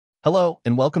Hello,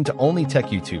 and welcome to Only Tech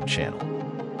YouTube channel.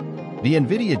 The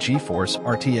NVIDIA GeForce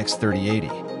RTX 3080,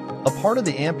 a part of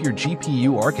the Ampere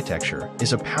GPU architecture,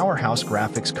 is a powerhouse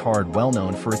graphics card well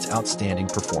known for its outstanding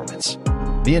performance.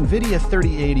 The NVIDIA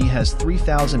 3080 has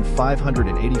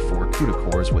 3,584 CUDA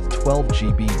cores with 12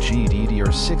 GB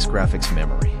GDDR6 graphics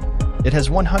memory. It has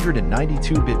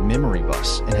 192-bit memory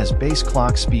bus and has base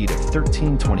clock speed of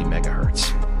 1320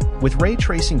 MHz. With ray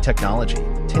tracing technology,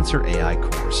 Tensor AI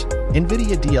cores,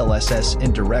 NVIDIA DLSS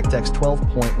and DirectX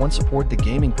 12.1 support, the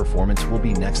gaming performance will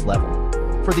be next level.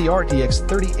 For the RTX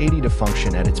 3080 to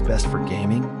function at its best for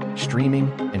gaming,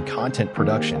 streaming, and content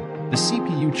production, the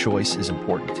CPU choice is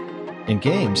important. In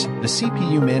games, the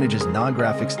CPU manages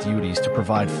non-graphics duties to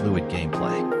provide fluid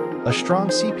gameplay. A strong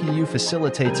CPU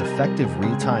facilitates effective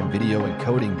real-time video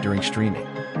encoding during streaming.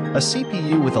 A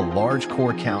CPU with a large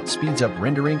core count speeds up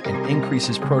rendering and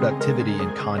increases productivity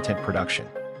in content production.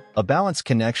 A balanced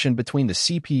connection between the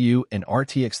CPU and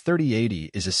RTX 3080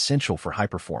 is essential for high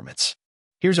performance.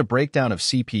 Here's a breakdown of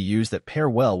CPUs that pair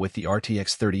well with the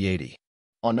RTX 3080.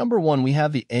 On number 1, we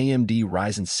have the AMD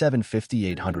Ryzen 7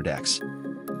 5800X.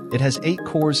 It has 8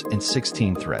 cores and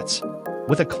 16 threads,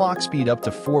 with a clock speed up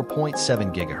to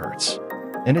 4.7 GHz,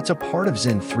 and it's a part of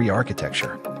Zen 3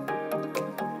 architecture.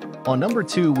 On number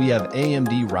 2, we have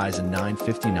AMD Ryzen 9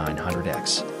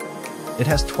 5900X. It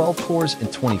has 12 cores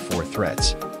and 24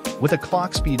 threads, with a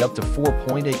clock speed up to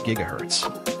 4.8 GHz,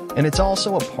 and it's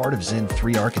also a part of Zen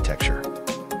 3 architecture.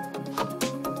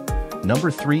 Number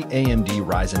 3, AMD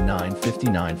Ryzen 9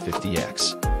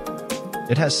 5950X.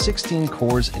 It has 16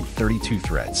 cores and 32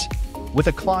 threads, with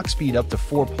a clock speed up to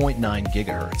 4.9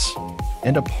 GHz,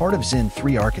 and a part of Zen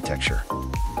 3 architecture.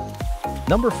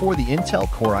 Number 4, the Intel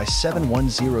Core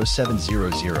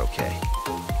i7-10700K.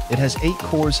 It has 8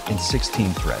 cores and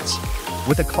 16 threads,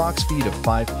 with a clock speed of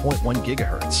 5.1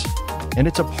 GHz, and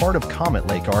it's a part of Comet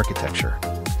Lake architecture.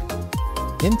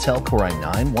 Intel Core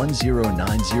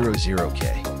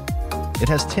i9-10900K. It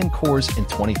has 10 cores and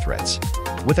 20 threads,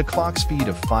 with a clock speed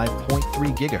of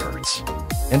 5.3 GHz,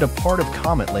 and a part of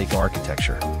Comet Lake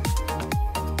architecture.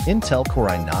 Intel Core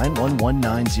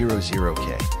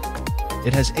i9-11900K.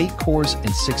 It has 8 cores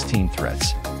and 16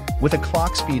 threads, with a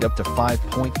clock speed up to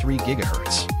 5.3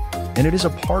 GHz, and it is a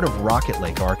part of Rocket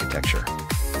Lake architecture.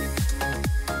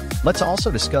 Let's also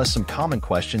discuss some common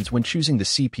questions when choosing the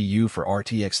CPU for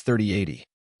RTX 3080.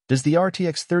 Does the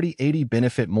RTX 3080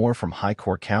 benefit more from high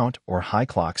core count or high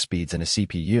clock speeds in a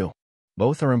CPU?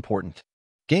 Both are important.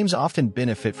 Games often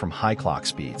benefit from high clock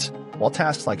speeds, while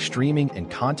tasks like streaming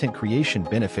and content creation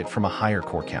benefit from a higher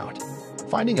core count.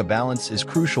 Finding a balance is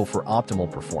crucial for optimal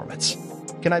performance.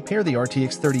 Can I pair the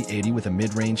RTX 3080 with a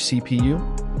mid-range CPU?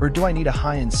 Or do I need a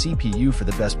high-end CPU for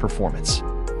the best performance?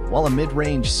 While a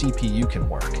mid-range CPU can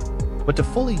work, but to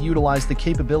fully utilize the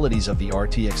capabilities of the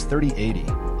RTX 3080,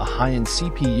 a high-end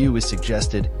CPU is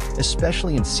suggested,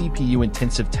 especially in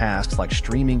CPU-intensive tasks like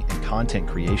streaming and content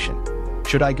creation.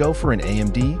 Should I go for an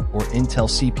AMD or Intel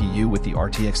CPU with the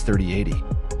RTX 3080?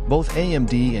 Both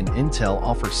AMD and Intel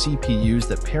offer CPUs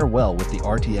that pair well with the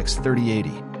RTX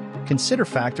 3080. Consider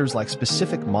factors like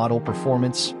specific model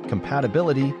performance,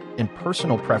 compatibility, and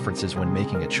personal preferences when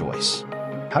making a choice.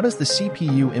 How does the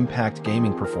CPU impact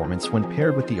gaming performance when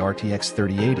paired with the RTX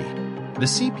 3080? The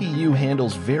CPU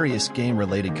handles various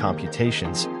game-related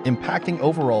computations, impacting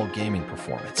overall gaming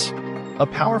performance. A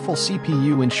powerful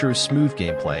CPU ensures smooth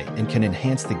gameplay and can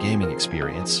enhance the gaming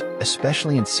experience,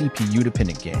 especially in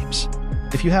CPU-dependent games.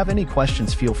 If you have any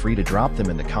questions, feel free to drop them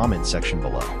in the comment section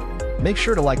below. Make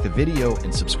sure to like the video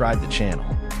and subscribe to the channel,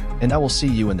 and I will see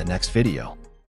you in the next video.